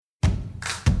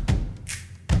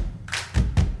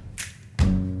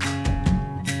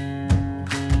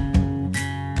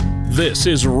This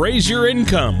is Raise Your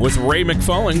Income with Ray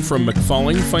McFalling from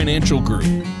McFalling Financial Group.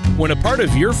 When a part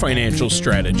of your financial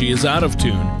strategy is out of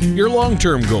tune, your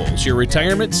long-term goals, your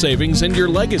retirement savings, and your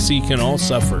legacy can all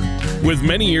suffer. With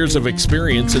many years of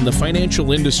experience in the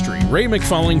financial industry, Ray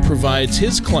McFalling provides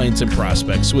his clients and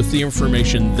prospects with the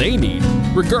information they need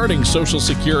regarding Social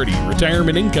Security,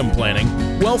 retirement income planning,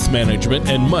 wealth management,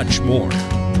 and much more.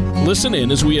 Listen in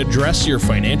as we address your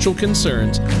financial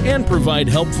concerns and provide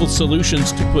helpful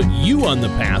solutions to put you on the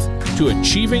path to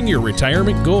achieving your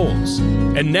retirement goals.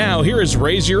 And now, here is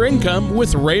Raise Your Income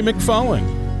with Ray McFalling.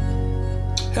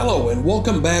 Hello, and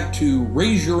welcome back to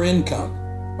Raise Your Income.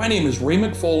 My name is Ray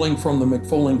McFalling from the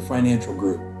McFalling Financial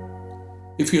Group.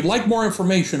 If you'd like more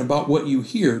information about what you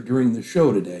hear during the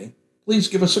show today, please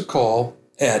give us a call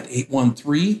at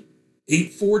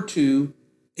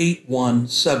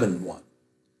 813-842-8171.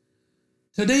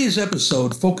 Today's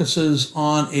episode focuses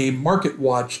on a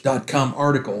MarketWatch.com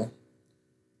article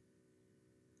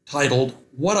titled,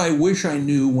 What I Wish I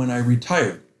Knew When I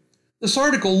Retired. This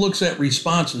article looks at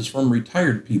responses from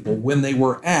retired people when they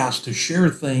were asked to share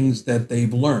things that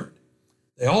they've learned.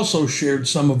 They also shared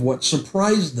some of what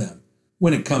surprised them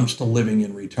when it comes to living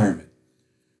in retirement.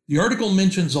 The article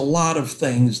mentions a lot of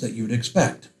things that you'd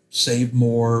expect. Save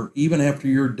more even after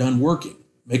you're done working.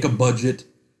 Make a budget.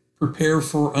 Prepare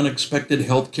for unexpected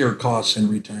healthcare costs in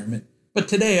retirement. But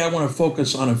today I want to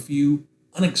focus on a few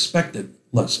unexpected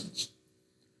lessons.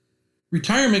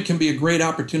 Retirement can be a great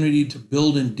opportunity to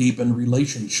build and deepen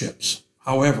relationships.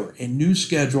 However, a new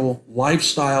schedule,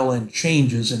 lifestyle, and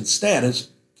changes in status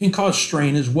can cause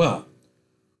strain as well.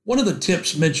 One of the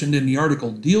tips mentioned in the article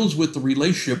deals with the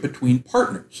relationship between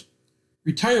partners.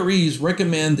 Retirees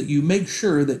recommend that you make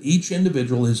sure that each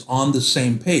individual is on the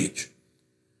same page.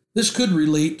 This could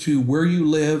relate to where you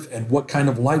live and what kind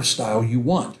of lifestyle you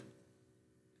want.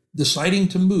 Deciding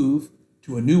to move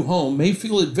to a new home may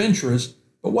feel adventurous,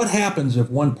 but what happens if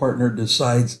one partner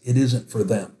decides it isn't for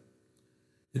them?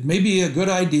 It may be a good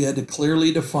idea to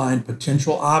clearly define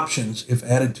potential options if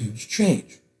attitudes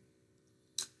change.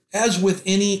 As with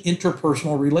any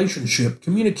interpersonal relationship,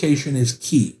 communication is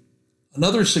key.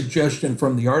 Another suggestion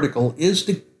from the article is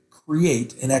to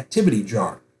create an activity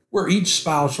jar where each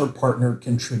spouse or partner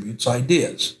contributes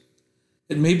ideas.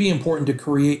 It may be important to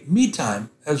create me time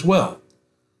as well.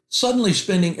 Suddenly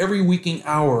spending every waking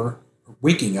hour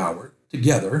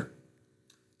together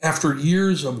after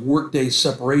years of workday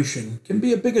separation can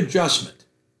be a big adjustment.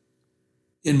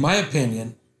 In my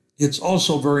opinion, it's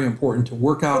also very important to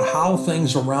work out how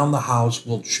things around the house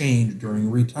will change during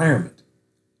retirement.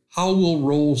 How will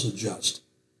roles adjust?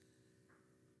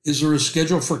 Is there a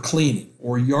schedule for cleaning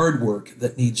or yard work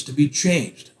that needs to be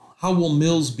changed? How will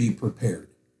meals be prepared?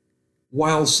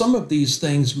 While some of these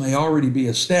things may already be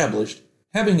established,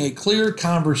 having a clear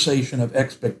conversation of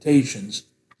expectations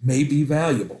may be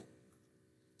valuable.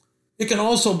 It can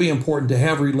also be important to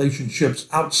have relationships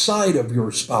outside of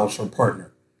your spouse or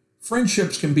partner.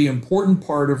 Friendships can be an important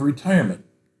part of retirement.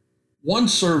 One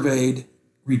surveyed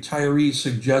retiree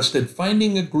suggested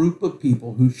finding a group of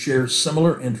people who share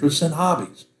similar interests and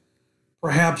hobbies.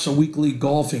 Perhaps a weekly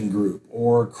golfing group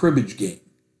or cribbage game.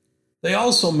 They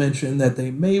also mentioned that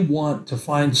they may want to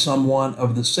find someone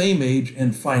of the same age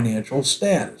and financial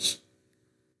status.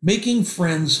 Making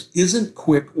friends isn't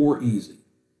quick or easy.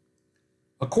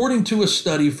 According to a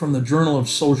study from the Journal of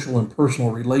Social and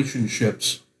Personal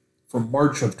Relationships from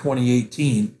March of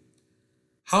 2018,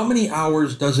 how many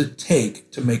hours does it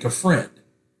take to make a friend?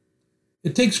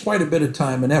 It takes quite a bit of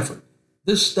time and effort.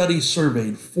 This study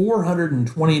surveyed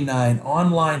 429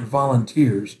 online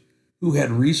volunteers who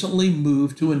had recently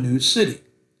moved to a new city.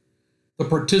 The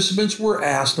participants were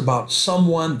asked about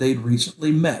someone they'd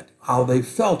recently met, how they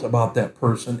felt about that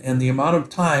person, and the amount of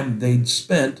time they'd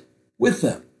spent with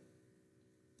them.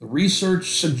 The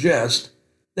research suggests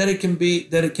that it can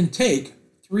take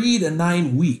 3 to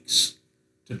 9 weeks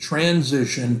to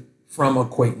transition from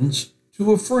acquaintance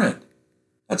to a friend.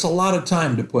 That's a lot of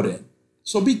time to put in.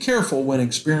 So be careful when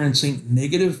experiencing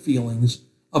negative feelings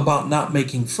about not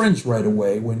making friends right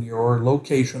away when your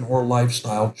location or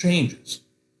lifestyle changes.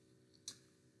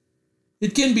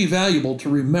 It can be valuable to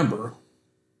remember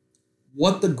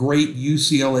what the great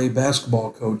UCLA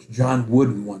basketball coach John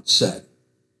Wooden once said,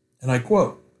 and I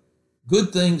quote,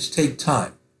 "Good things take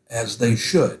time, as they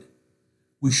should.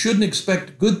 We shouldn't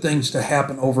expect good things to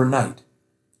happen overnight.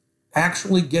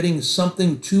 Actually getting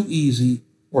something too easy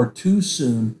or too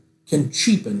soon can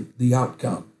cheapen the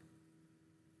outcome."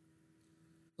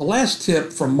 The last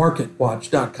tip from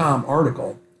MarketWatch.com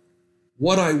article,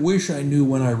 What I Wish I Knew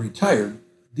When I Retired,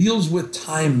 deals with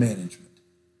time management.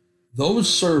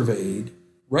 Those surveyed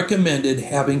recommended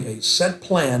having a set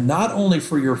plan not only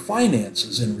for your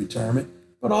finances in retirement,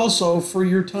 but also for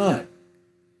your time.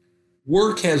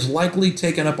 Work has likely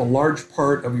taken up a large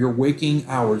part of your waking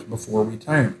hours before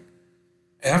retirement.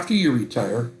 After you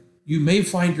retire, you may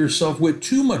find yourself with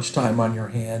too much time on your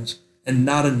hands and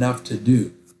not enough to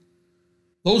do.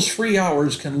 Those free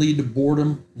hours can lead to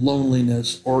boredom,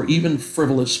 loneliness, or even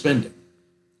frivolous spending.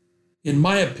 In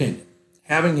my opinion,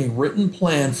 having a written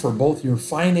plan for both your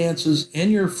finances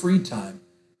and your free time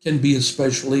can be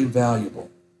especially valuable.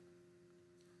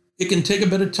 It can take a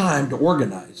bit of time to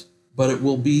organize, but it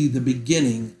will be the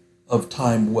beginning of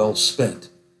time well spent.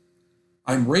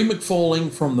 I'm Ray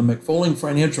McFolling from the McFolling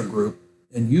Financial Group,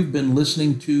 and you've been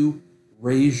listening to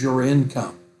Raise Your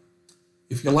Income.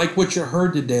 If you like what you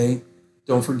heard today,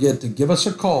 don't forget to give us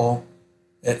a call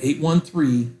at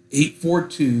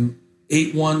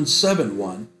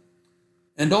 813-842-8171.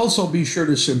 And also be sure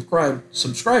to subscribe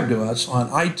to us on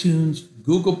iTunes,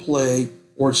 Google Play,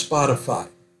 or Spotify.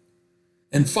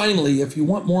 And finally, if you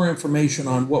want more information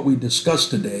on what we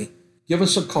discussed today, give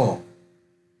us a call.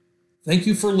 Thank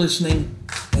you for listening,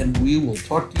 and we will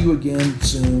talk to you again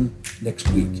soon next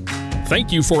week.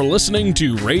 Thank you for listening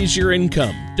to Raise Your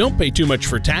Income. Don't pay too much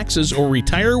for taxes or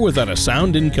retire without a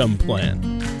sound income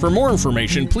plan. For more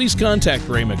information, please contact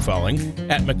Ray McFolling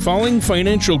at McFolling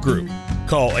Financial Group.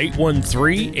 Call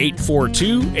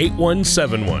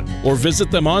 813-842-8171 or visit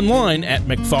them online at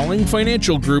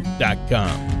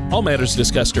McFollingFinancialGroup.com. All matters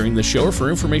discussed during this show are for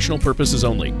informational purposes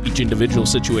only. Each individual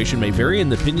situation may vary, and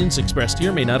the opinions expressed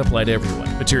here may not apply to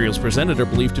everyone. Materials presented are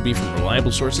believed to be from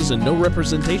reliable sources, and no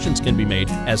representations can be made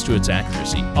as to its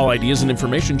accuracy. All ideas and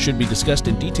information should be discussed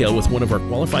in detail with one of our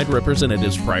qualified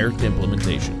representatives prior to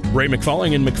implementation. Ray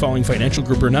McFolling and McFolling Financial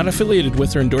Group are not affiliated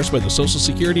with or endorsed by the Social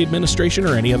Security Administration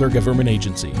or any other government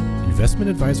agency.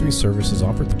 Investment advisory services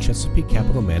offered through Chesapeake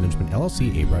Capital Management,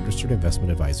 LLC, a registered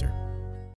investment advisor.